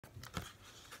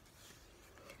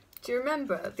Do you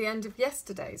remember at the end of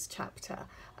yesterday's chapter,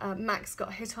 Max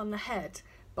got hit on the head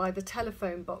by the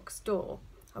telephone box door?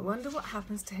 I wonder what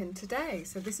happens to him today.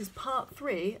 So this is part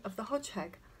 3 of the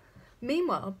Hodgeheg.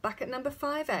 Meanwhile, back at number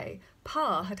 5A,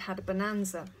 Pa had had a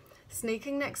bonanza,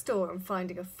 sneaking next door and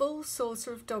finding a full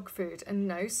saucer of dog food and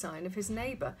no sign of his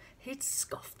neighbour. He'd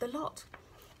scoffed the lot.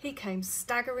 He came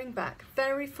staggering back,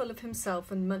 very full of himself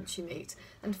and munchy meat,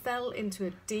 and fell into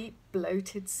a deep,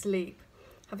 bloated sleep.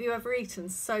 Have you ever eaten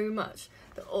so much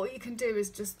that all you can do is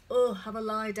just have a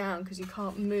lie down because you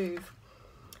can't move?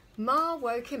 Ma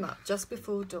woke him up just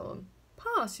before dawn.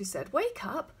 Pa, she said, wake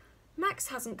up. Max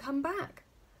hasn't come back.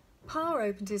 Pa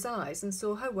opened his eyes and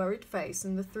saw her worried face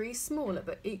and the 3 smaller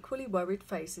but equally worried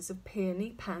faces of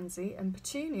Peony, Pansy and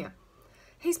Petunia.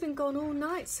 He's been gone all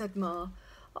night, said Ma.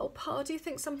 Oh, Pa, do you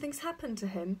think something's happened to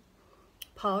him?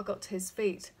 Pa got to his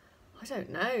feet. I don't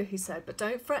know, he said, but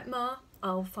don't fret, Ma.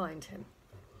 I'll find him.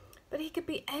 But he could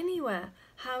be anywhere.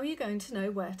 How are you going to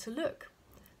know where to look?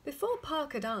 Before Pa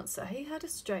could answer, he heard a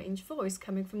strange voice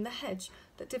coming from the hedge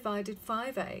that divided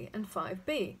 5A and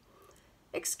 5B.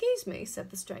 Excuse me, said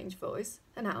the strange voice,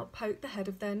 and out poked the head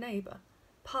of their neighbour.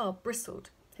 Pa bristled,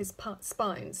 his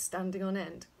spine standing on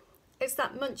end. It's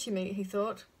that munchy meat, he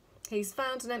thought. He's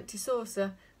found an empty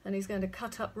saucer, and he's going to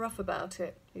cut up rough about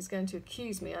it. He's going to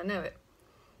accuse me, I know it.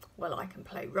 Well, I can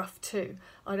play rough too.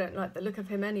 I don't like the look of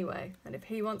him anyway, and if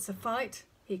he wants a fight,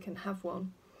 he can have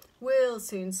one. We'll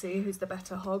soon see who's the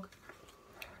better hog.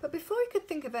 But before he could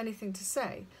think of anything to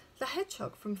say, the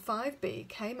hedgehog from 5B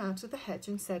came out of the hedge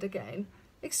and said again,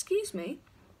 Excuse me.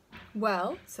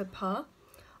 Well, said Pa,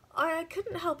 I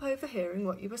couldn't help overhearing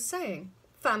what you were saying.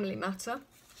 Family matter,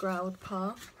 growled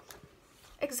Pa.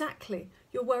 Exactly.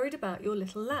 You're worried about your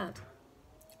little lad.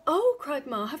 Oh, cried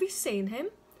Ma, have you seen him?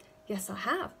 Yes, I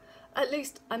have. At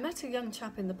least, I met a young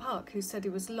chap in the park who said he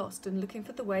was lost and looking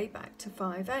for the way back to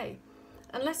 5A.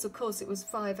 Unless, of course, it was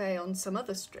 5A on some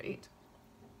other street.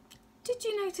 Did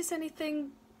you notice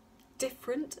anything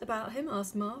different about him?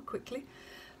 Asked Ma quickly.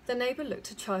 The neighbour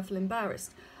looked a trifle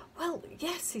embarrassed. Well,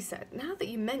 yes, he said. Now that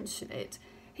you mention it,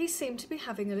 he seemed to be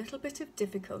having a little bit of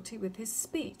difficulty with his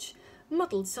speech,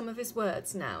 muddled some of his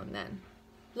words now and then.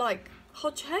 Like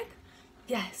Hodgeheg?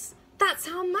 Yes, that's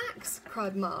our Max,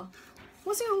 cried Ma.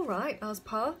 Was he all right? Asked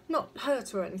Pa. Not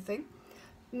hurt or anything?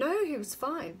 No, he was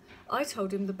fine. I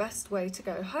told him the best way to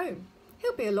go home.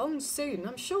 He'll be along soon,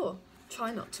 I'm sure.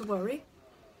 Try not to worry.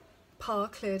 Pa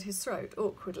cleared his throat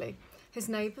awkwardly. His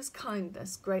neighbour's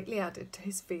kindness greatly added to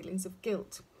his feelings of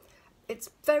guilt. It's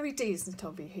very decent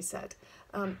of you, he said.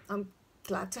 I'm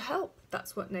glad to help.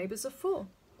 That's what neighbours are for.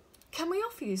 Can we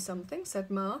offer you something? Said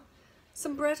Ma.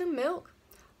 Some bread and milk?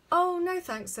 Oh, no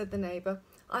thanks, said the neighbour.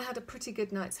 I had a pretty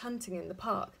good night's hunting in the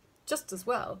park. Just as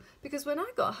well, because when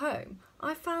I got home,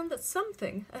 I found that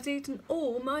something had eaten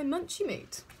all my munchy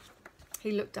meat.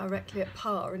 He looked directly at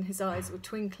Pa and his eyes were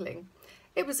twinkling.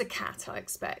 It was a cat, I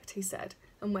expect, he said,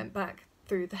 and went back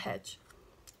through the hedge.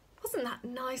 Wasn't that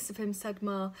nice of him, said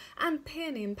Ma, and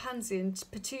Peony and Pansy and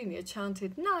Petunia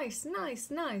chanted, nice,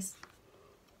 nice, nice.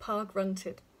 Pa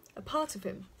grunted. A part of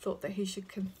him thought that he should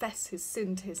confess his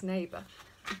sin to his neighbour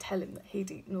and tell him that he'd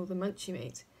eaten all the munchy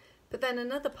meat. But then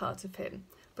another part of him,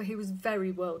 for he was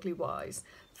very worldly wise,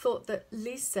 thought that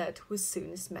least said was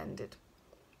soonest mended.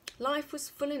 Life was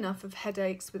full enough of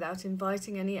headaches without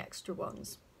inviting any extra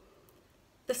ones.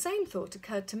 The same thought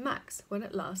occurred to Max when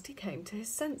at last he came to his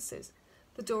senses.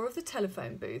 The door of the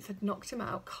telephone booth had knocked him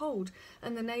out cold,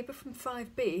 and the neighbour from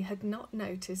 5B had not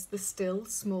noticed the still,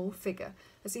 small figure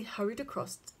as he hurried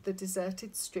across the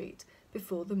deserted street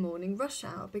before the morning rush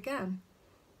hour began.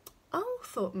 Oh,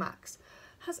 thought Max,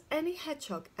 has any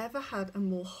hedgehog ever had a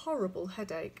more horrible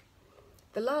headache?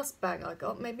 The last bang I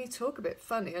got made me talk a bit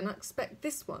funny, and I expect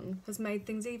this one has made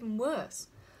things even worse.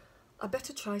 I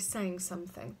better try saying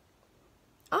something.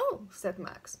 Oh, said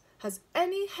Max, has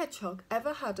any hedgehog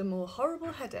ever had a more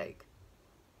horrible headache?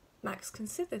 Max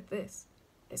considered this.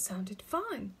 It sounded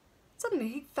fine. Suddenly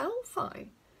he felt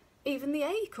fine. Even the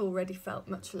ache already felt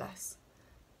much less.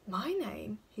 My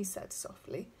name, he said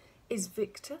softly, is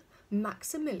Victor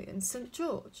Maximilian St.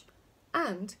 George.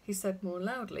 And, he said more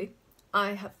loudly,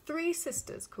 I have 3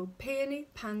 sisters called Peony,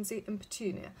 Pansy and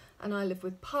Petunia, and I live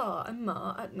with Pa and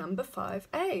Ma at number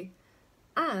 5A.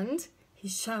 And, he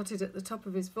shouted at the top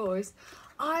of his voice,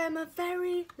 I am a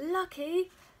very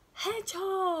lucky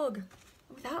hedgehog.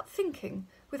 Without thinking,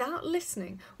 without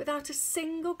listening, without a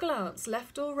single glance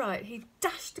left or right, he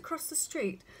dashed across the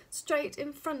street, straight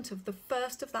in front of the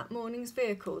first of that morning's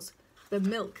vehicles, the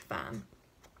milk van.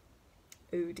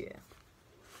 Oh dear.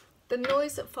 The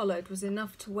noise that followed was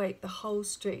enough to wake the whole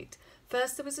street.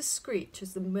 First there was a screech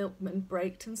as the milkman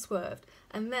braked and swerved,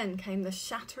 and then came the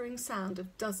shattering sound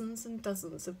of dozens and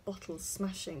dozens of bottles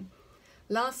smashing.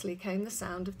 Lastly came the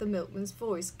sound of the milkman's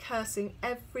voice, cursing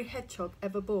every hedgehog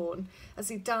ever born, as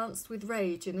he danced with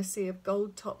rage in a sea of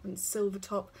gold top and silver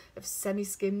top, of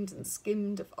semi-skimmed and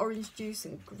skimmed, of orange juice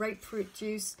and grapefruit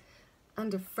juice,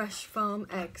 and of fresh farm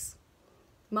eggs.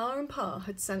 Ma and Pa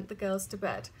had sent the girls to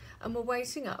bed and were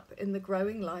waiting up in the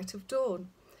growing light of dawn.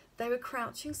 They were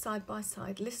crouching side by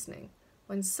side listening,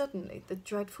 when suddenly the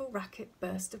dreadful racket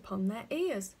burst upon their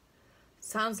ears.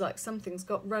 "Sounds like something's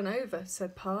got run over,"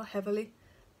 said Pa heavily.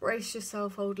 "Brace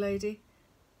yourself, old lady.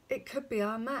 It could be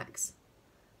our Max."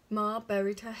 Ma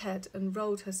buried her head and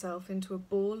rolled herself into a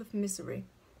ball of misery.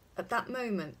 At that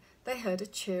moment they heard a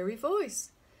cheery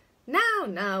voice. "Now,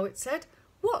 now," it said,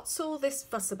 "what's all this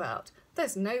fuss about?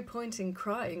 There's no point in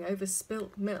crying over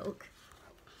spilt milk."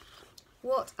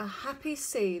 What a happy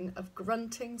scene of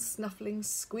grunting, snuffling,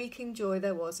 squeaking joy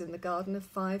there was in the garden of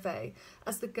 5A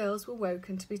as the girls were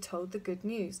woken to be told the good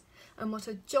news, and what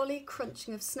a jolly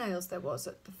crunching of snails there was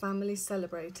at the family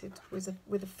celebrated with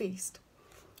a feast.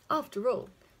 After all,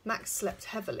 Max slept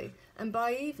heavily, and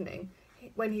by evening,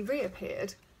 when he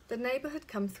reappeared, the neighbour had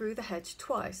come through the hedge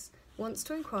twice, once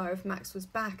to inquire if Max was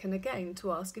back and again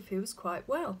to ask if he was quite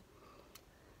well.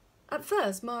 At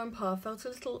first, Ma and Pa felt a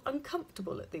little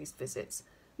uncomfortable at these visits.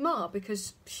 Ma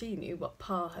because she knew what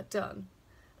Pa had done,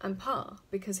 and Pa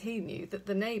because he knew that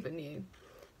the neighbour knew.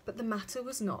 But the matter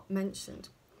was not mentioned.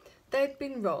 They had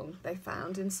been wrong, they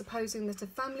found, in supposing that a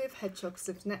family of hedgehogs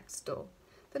lived next door.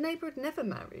 The neighbour had never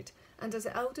married, and as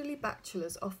elderly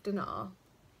bachelors often are,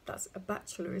 that's a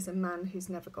bachelor is a man who's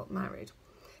never got married,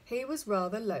 he was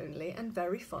rather lonely and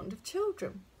very fond of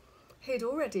children. He had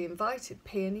already invited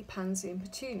Peony, Pansy and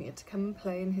Petunia to come and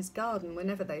play in his garden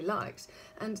whenever they liked,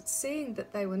 and seeing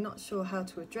that they were not sure how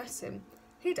to address him,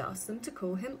 he'd asked them to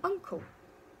call him Uncle.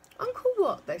 "Uncle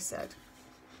what?" they said.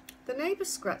 The neighbour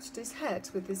scratched his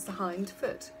head with his hind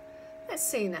foot. "Let's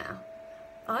see now.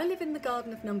 I live in the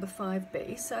garden of number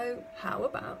 5B, so how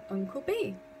about Uncle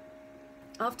B?"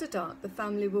 After dark, the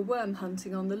family were worm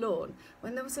hunting on the lawn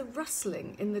when there was a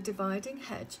rustling in the dividing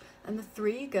hedge, and the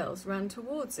three girls ran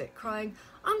towards it, crying,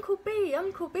 "Uncle B,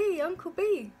 Uncle B, Uncle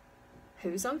B."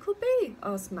 "Who's Uncle B?"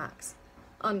 asked Max.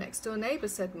 "Our next-door neighbour,"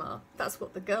 said Ma. "That's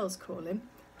what the girls call him.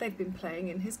 They've been playing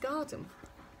in his garden."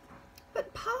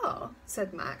 "But Pa,"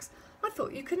 said Max, "I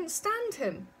thought you couldn't stand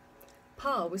him."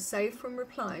 Pa was saved from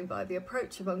replying by the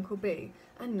approach of Uncle B,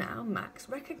 and now Max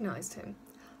recognised him.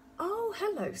 "Oh,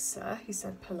 hello, sir," he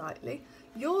said politely.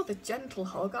 "You're the gentle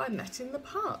hog I met in the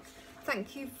park.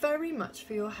 Thank you very much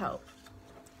for your help."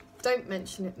 "Don't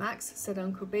mention it, Max," said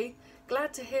Uncle B.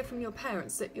 "Glad to hear from your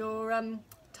parents that you're,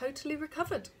 totally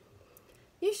recovered."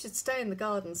 "You should stay in the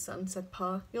garden, son," said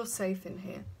Pa. "You're safe in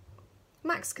here."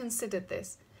 Max considered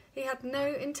this. He had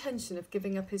no intention of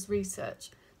giving up his research.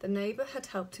 The neighbour had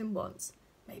helped him once.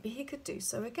 Maybe he could do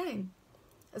so again.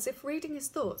 As if reading his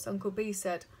thoughts, Uncle B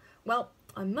said, "Well,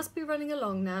 I must be running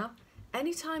along now.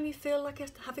 Any time you feel like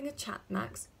having a chat,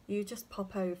 Max, you just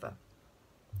pop over."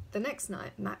 The next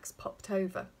night, Max popped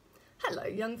over. "Hello,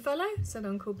 young fellow," said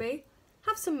Uncle B.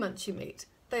 "Have some munchie meat.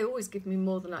 They always give me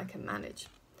more than I can manage."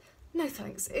 "No,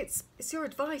 thanks. It's your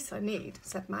advice I need,"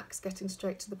 said Max, getting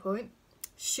straight to the point.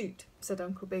 "Shoot," said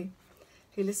Uncle B.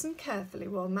 He listened carefully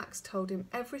while Max told him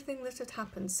everything that had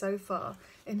happened so far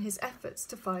in his efforts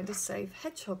to find a safe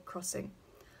hedgehog crossing.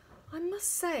 "I must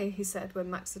say," he said when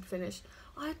Max had finished,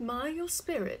 "I admire your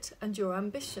spirit and your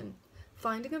ambition.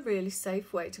 Finding a really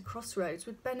safe way to cross roads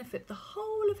would benefit the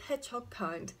whole of hedgehog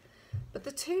kind. But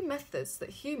the two methods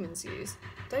that humans use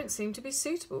don't seem to be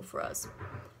suitable for us.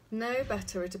 No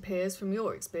better, it appears from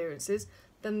your experiences,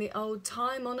 than the old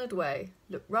time-honoured way.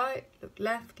 Look right, look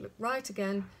left, look right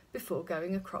again before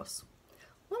going across.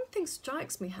 One thing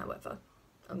strikes me, however."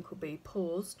 Uncle B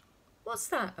paused. "What's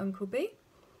that, Uncle B?"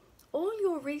 "All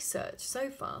your research so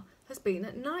far has been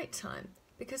at night time,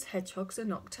 because hedgehogs are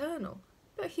nocturnal,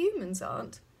 but humans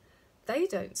aren't. They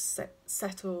don't see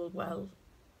it all well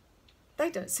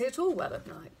at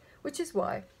night, which is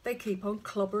why they keep on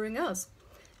clobbering us.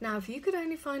 Now, if you could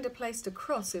only find a place to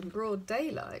cross in broad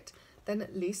daylight, then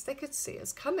at least they could see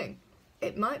us coming.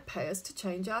 It might pay us to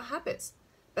change our habits.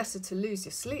 Better to lose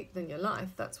your sleep than your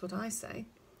life, that's what I say."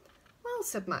 "Well,"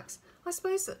 said Max, "I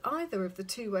suppose that either of the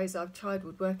two ways I've tried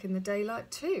would work in the daylight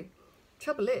too.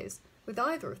 Trouble is, with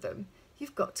either of them,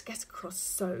 you've got to get across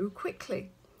so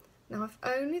quickly. Now, if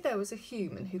only there was a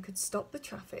human who could stop the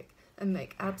traffic and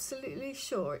make absolutely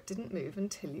sure it didn't move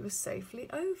until you were safely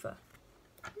over."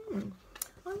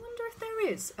 I wonder if there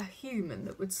is a human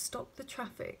that would stop the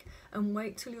traffic and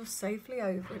wait till you're safely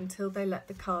over until they let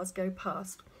the cars go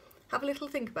past. Have a little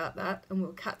think about that and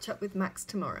we'll catch up with Max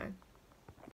tomorrow.